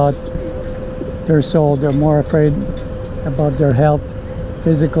thinking about their soul. They're more afraid about their health,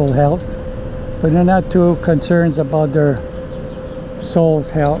 physical health, but they're not too concerned about their soul's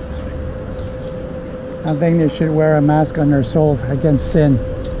health. I think they should wear a mask on their soul against sin,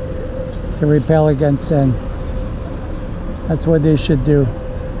 to repel against sin. That's what they should do.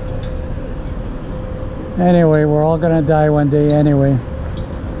 Anyway, we're all gonna die one day anyway.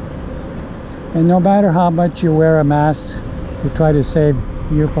 And no matter how much you wear a mask to try to save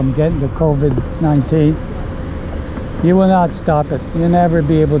you from getting the COVID-19, you will not stop it. You'll never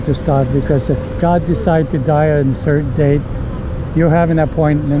be able to stop it, because if God decides to die on a certain date, you have an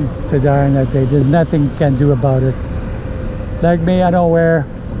appointment to die on that day. There's nothing you can do about it. Like me, I don't wear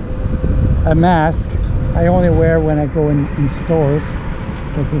a mask. I only wear when I go in stores,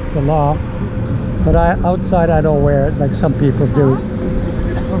 because it's the law. But outside I don't wear it like some people do.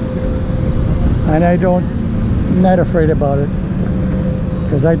 And I'm not afraid about it,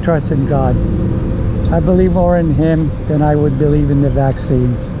 because I trust in God. I believe more in Him than I would believe in the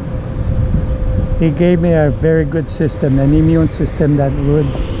vaccine. He gave me a very good system, an immune system that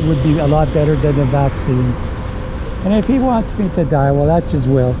would be a lot better than the vaccine. And if He wants me to die, well, that's His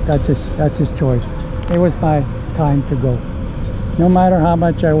will. That's his choice. It was my time to go. No matter how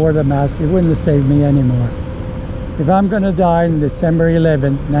much I wore the mask, it wouldn't have saved me anymore. If I'm going to die on December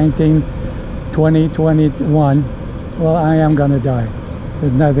 11, 2021, well, I am going to die.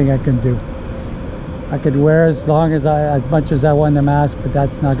 There's nothing I can do. I could wear as much as I want the mask, but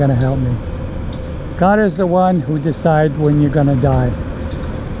that's not going to help me. God is the one who decides when you're going to die.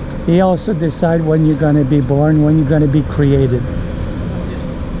 He also decides when you're going to be born, when you're going to be created.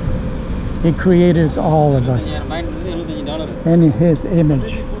 He created all of us in His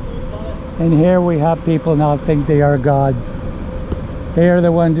image. And here we have people now think they are God. They are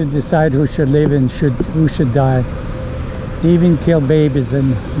the ones who decide who should live and who should die. They even kill babies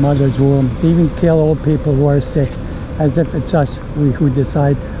in mother's womb. They even kill old people who are sick, as if it's us who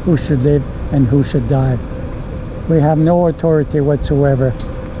decide who should live and who should die. We have no authority whatsoever.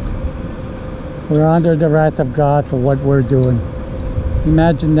 We're under the wrath of God for what we're doing.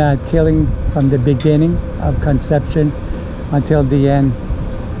 Imagine that, killing from the beginning of conception until the end,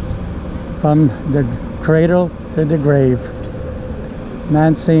 from the cradle to the grave.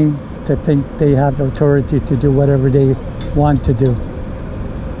 Man seems to think they have authority to do whatever they want to do.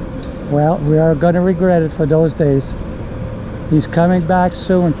 Well, we are going to regret it for those days. He's coming back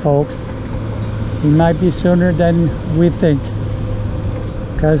soon, folks. He might be sooner than we think,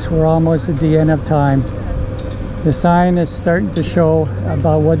 because we're almost at the end of time. The sign is starting to show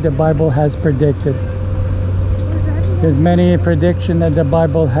about what the Bible has predicted. There's many predictions that the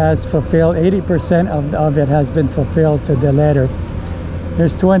Bible has fulfilled. 80% of it has been fulfilled to the letter.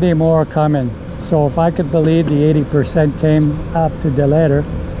 There's 20 more coming. So if I could believe the 80% came up to the letter,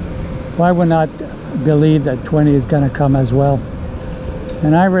 why would not believe that 20 is going to come as well?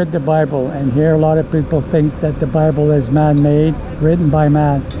 And I read the Bible, and here a lot of people think that the Bible is man-made, written by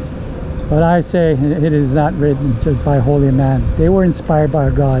man. But I say it is not written just by holy man. They were inspired by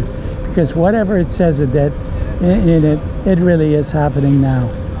God, because whatever it says in it, it really is happening now.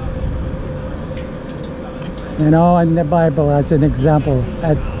 You know, in the Bible, as an example,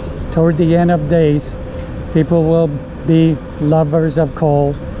 toward the end of days, people will be lovers of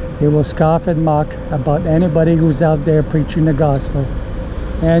coal. They will scoff and mock about anybody who's out there preaching the gospel.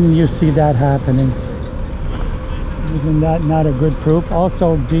 And you see that happening. Isn't that not a good proof?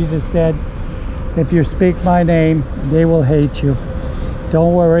 Also, Jesus said, if you speak my name, they will hate you.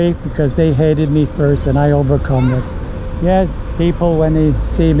 Don't worry, because they hated me first and I overcome it. Yes, people, when they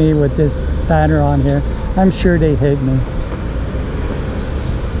see me with this banner on here, I'm sure they hate me.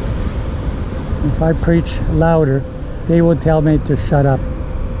 If I preach louder, they will tell me to shut up.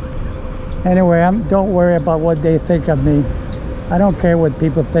 Anyway, don't worry about what they think of me. I don't care what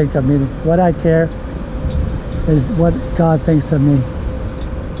people think of me. What I care is what God thinks of me.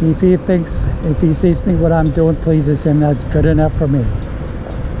 If he sees me, what I'm doing pleases him, that's good enough for me.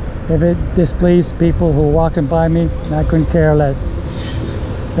 If it displeases people who are walking by me, I couldn't care less.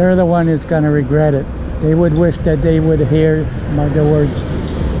 They're the one who's going to regret it. They would wish that they would hear the words,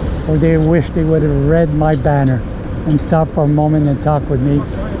 or they wish they would have read my banner and stop for a moment and talk with me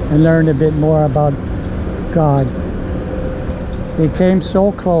and learn a bit more about God. They came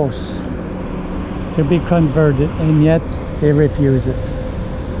so close to be converted, and yet they refuse it.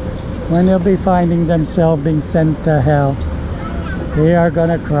 When they'll be finding themselves being sent to hell, they are going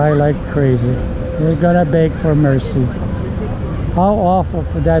to cry like crazy. They're going to beg for mercy. How awful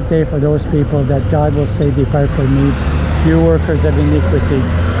for that day for those people that God will say, depart from me, you workers of iniquity.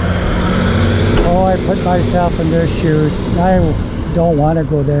 Oh, I put myself in their shoes. I don't want to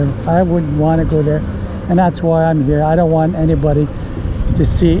go there. I wouldn't want to go there. And that's why I'm here. I don't want anybody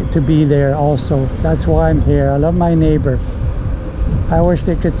to be there also. That's why I'm here. I love my neighbor. I wish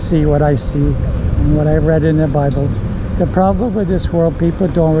they could see what I see and what I've read in the Bible. The problem with this world, people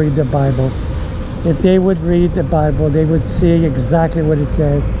don't read the Bible. If they would read the Bible, they would see exactly what it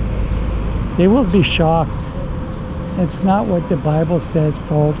says. They will be shocked. It's not what the Bible says,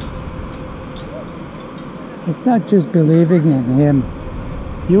 folks. It's not just believing in Him.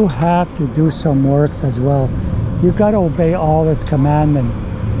 You have to do some works as well. You got to obey all His commandments.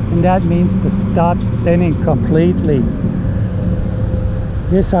 And that means to stop sinning completely.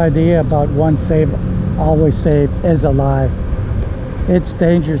 This idea about once saved, always saved is a lie. It's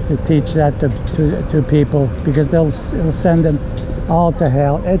dangerous to teach that to people, because it'll send them all to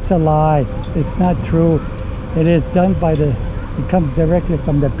hell. It's a lie. It's not true. It is done it comes directly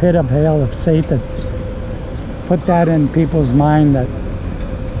from the pit of hell of Satan. Put that in people's mind, that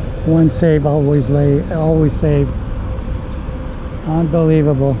once saved, always saved.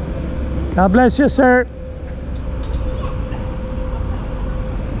 Unbelievable. God bless you, sir.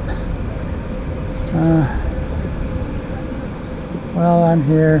 Well, I'm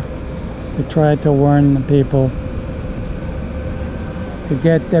here to try to warn the people to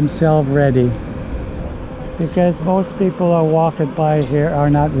get themselves ready, because most people are walking by here are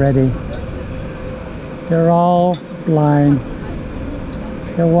not ready. They're all blind.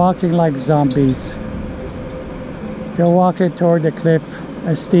 They're walking like zombies. They're walking toward the cliff,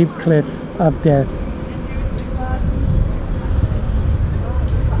 a steep cliff of death.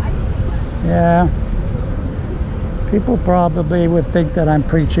 Yeah. People probably would think that I'm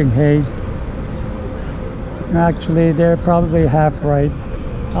preaching hate. Actually, they're probably half right.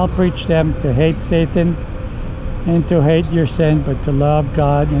 I'll preach them to hate Satan and to hate your sin, but to love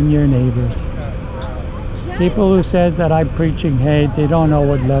God and your neighbors. People who says that I'm preaching hate, they don't know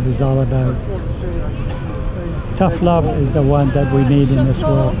what love is all about. Tough love is the one that we need in this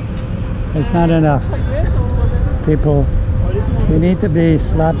world. It's not enough. People, we need to be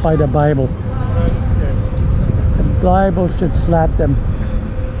slapped by the Bible. The Bible should slap them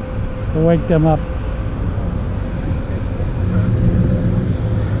to wake them up.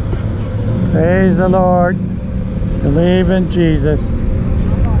 Praise the Lord. Believe in Jesus.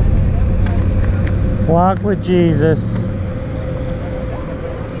 Walk with Jesus.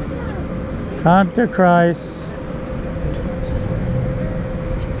 Come to Christ.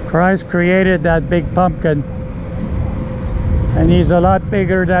 Christ created that big pumpkin, and he's a lot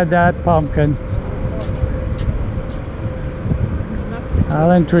bigger than that pumpkin.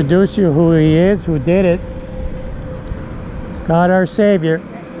 I'll introduce you who he is, who did it. God our Savior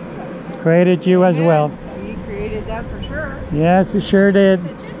created you as well. He created that for sure. Yes, he sure did.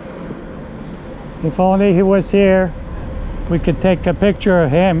 If only he was here, we could take a picture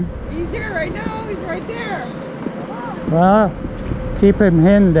of him. He's here right now. He's right there. Well, keep him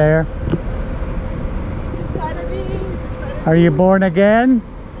in there. He's inside of me. He's inside of Are you born again?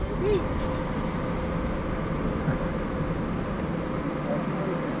 me.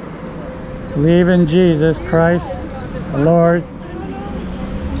 Believe in Jesus Christ, the Lord.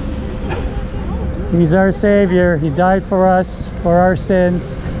 He's our Savior. He died for us, for our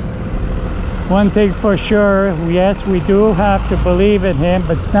sins. One thing for sure, yes, we do have to believe in him,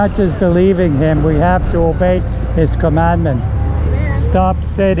 but it's not just believing him. We have to obey his commandment. Stop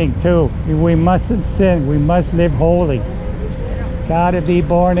sinning too. We mustn't sin. We must live holy. Gotta be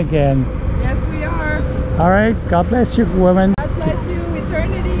born again. Yes, we are. All right. God bless you, woman. God bless you.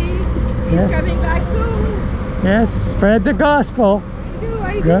 Eternity. He's Yes. coming back soon. Yes. Spread the gospel.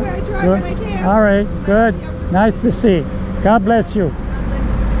 I do. Good. I try Good. when I can. All right. Good. Nice to see. God bless you.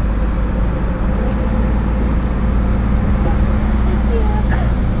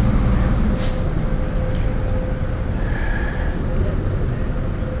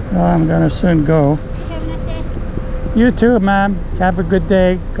 Well, I'm gonna soon go. You too, ma'am. Have a good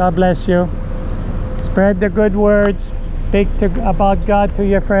day. God bless you. Spread the good words. Speak about God to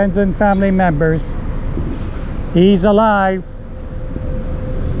your friends and family members. He's alive.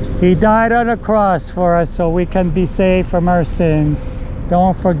 He died on a cross for us so we can be saved from our sins.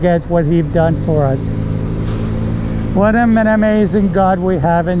 Don't forget what he's done for us. What an amazing God we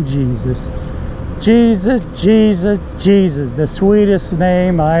have in Jesus. Jesus, Jesus, Jesus, the sweetest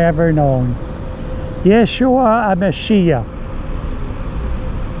name I ever known. Yeshua HaMashiach.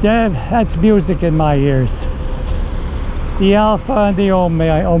 That's music in my ears. The Alpha and the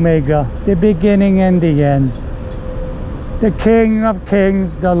Omega, the beginning and the end. The King of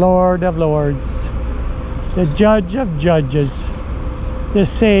Kings, the Lord of Lords, the Judge of Judges, the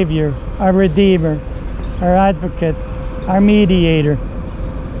Savior, our Redeemer, our Advocate, our Mediator.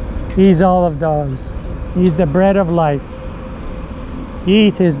 He's all of those. He's the bread of life.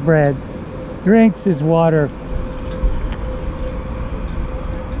 Eat his bread, drinks his water.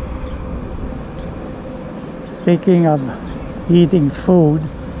 Speaking of eating food,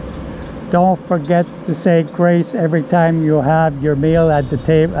 don't forget to say grace every time you have your meal at the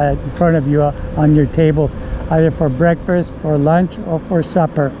table in front of you on your table, either for breakfast, for lunch, or for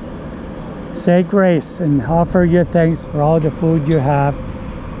supper. Say grace and offer your thanks for all the food you have,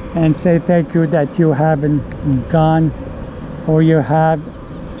 and say thank you that you haven't gone, or you have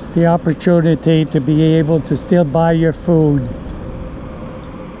the opportunity to be able to still buy your food,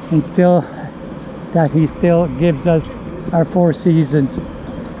 and still that he still gives us our 4 seasons.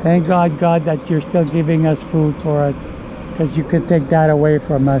 Thank God, God, that you're still giving us food for us, because you could take that away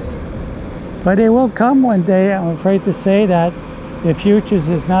from us. But it will come one day. I'm afraid to say that. The future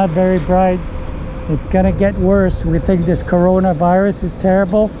is not very bright. It's going to get worse. We think this coronavirus is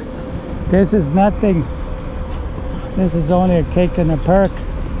terrible. This is nothing. This is only a cake in a perk.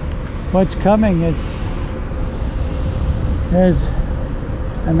 What's coming is there's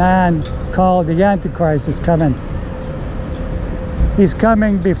a man called the Antichrist is coming. He's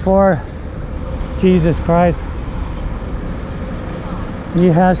coming before Jesus Christ. He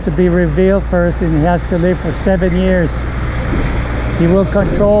has to be revealed first, and he has to live for 7 years. He will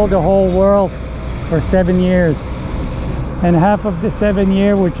control the whole world for 7 years. And half of the 7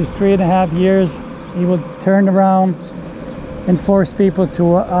 year, which is 3.5 years, he will turn around and force people to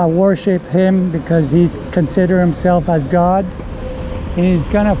worship him because he's consider himself as God. And he's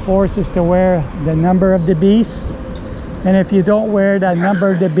gonna force us to wear the number of the beast. And if you don't wear that number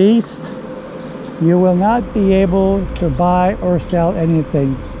of the beast, you will not be able to buy or sell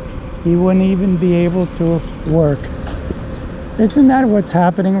anything. You wouldn't even be able to work. Isn't that what's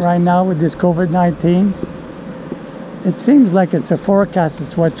happening right now with this COVID-19? It seems like it's a forecast,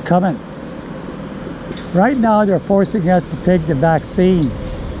 it's what's coming. Right now they're forcing us to take the vaccine,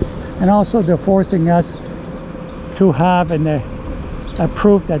 and also they're forcing us to have a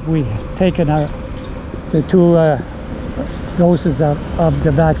proof that we've taken the 2 doses of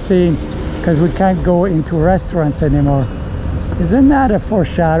the vaccine, because we can't go into restaurants anymore. Isn't that a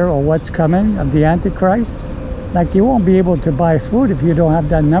foreshadow of what's coming, of the Antichrist? Like, you won't be able to buy food if you don't have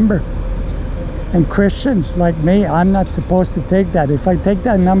that number. And Christians like me, I'm not supposed to take that. If I take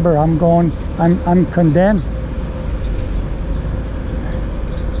that number, I'm condemned.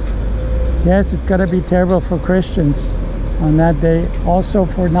 Yes, it's going to be terrible for Christians on that day. Also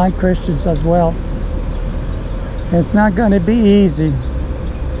for non-Christians as well. It's not going to be easy.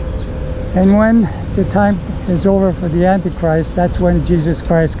 And when the time is over for the Antichrist, that's when Jesus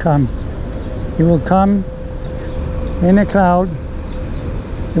Christ comes. He will come in a cloud.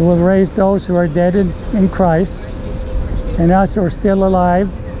 He will raise those who are dead in Christ, and us who are still alive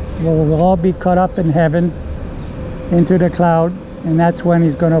will all be caught up in heaven into the cloud, and that's when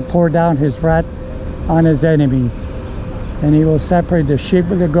he's going to pour down his wrath on his enemies, and he will separate the sheep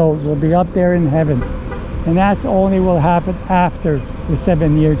with the goat. Will be up there in heaven, and that's only will happen after the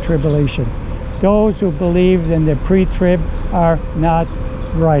 7-year tribulation. Those who believed in the pre-trib are not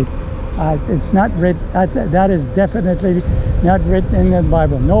right. It's not written. That is definitely not written in the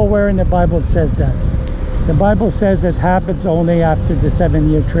Bible. Nowhere in the Bible says that. The Bible says it happens only after the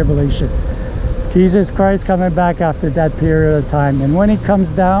 7-year tribulation. Jesus Christ coming back after that period of time. And when he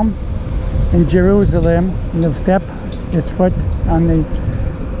comes down in Jerusalem, he'll step his foot on the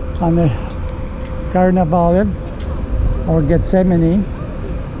Garden of Olives, or Gethsemane,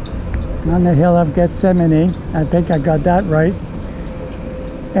 on the hill of Gethsemane. I think I got that right.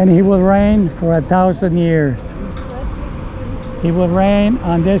 And he will reign for 1,000 years. He will reign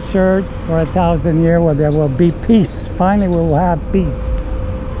on this earth for 1,000 years, where there will be peace. Finally, we will have peace.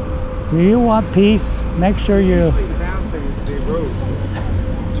 Do you want peace? Make sure you...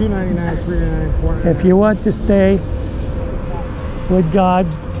 $2.99, $3.99, $4.99. If you want to stay with God,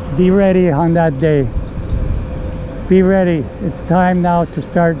 be ready on that day. Be ready. It's time now to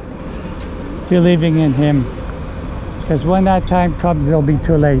start believing in him. Because when that time comes, it'll be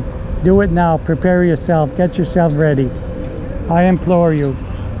too late. Do it now. Prepare yourself. Get yourself ready. I implore you.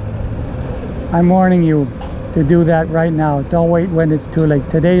 I'm warning you to do that right now. Don't wait when it's too late.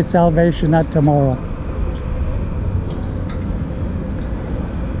 Today is salvation, not tomorrow.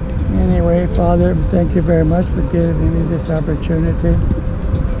 Anyway, Father, thank you very much for giving me this opportunity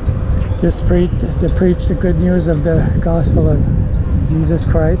to preach the good news of the gospel of Jesus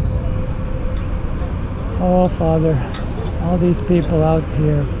Christ. Oh, Father, all these people out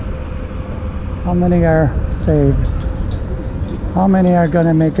here, how many are saved? How many are going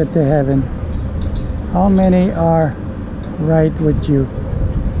to make it to heaven? How many are right with you?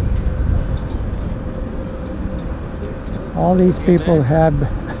 All these people have,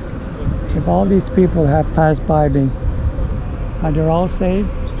 if all these people have passed by me, are they all saved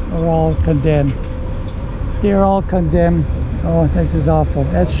or all condemned? They're all condemned. Oh, this is awful.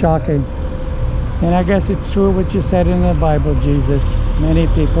 That's shocking. And I guess it's true what you said in the Bible, Jesus. Many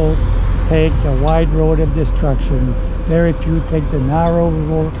people take the wide road of destruction. Very few take the narrow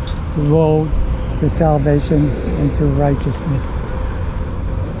road to salvation and to righteousness.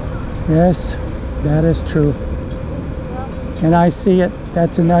 Yes, that is true. And I see it.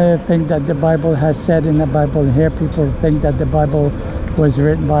 That's another thing that the Bible has said in the Bible. And here people think that the Bible was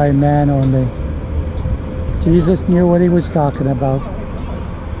written by man only. Jesus knew what he was talking about.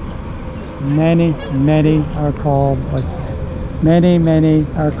 Many are called, but many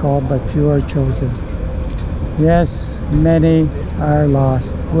are called, but few are chosen. Yes, many are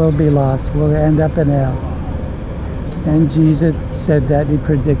lost, will be lost, will end up in hell. And Jesus said that, he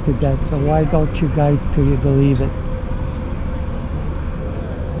predicted that. So why don't you guys believe it?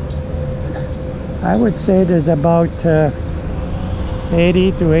 I would say there's about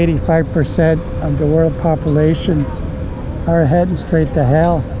 80 to 85% of the world populations are heading straight to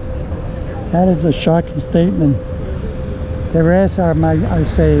hell. That is a shocking statement. The rest are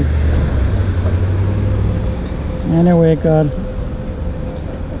saved. Anyway, God,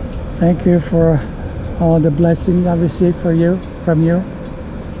 thank you for all the blessings I received from you.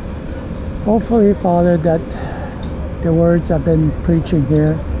 Hopefully, Father, that the words I've been preaching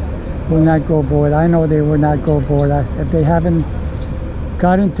here will not go void. I know they will not go void. If they haven't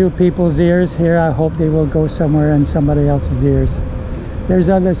got into people's ears here, I hope they will go somewhere in somebody else's ears. There's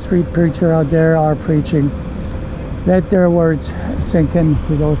other street preachers out there are preaching. Let their words sink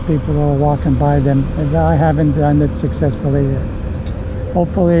into those people who are walking by them. And I haven't done it successfully yet.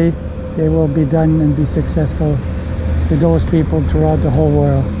 Hopefully they will be done and be successful to those people throughout the whole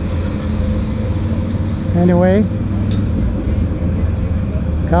world. Anyway,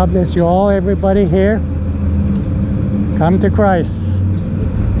 God bless you all, everybody here. Come to Christ.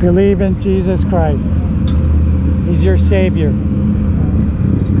 Believe in Jesus Christ. He's your Savior.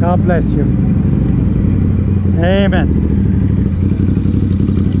 God bless you. Amen.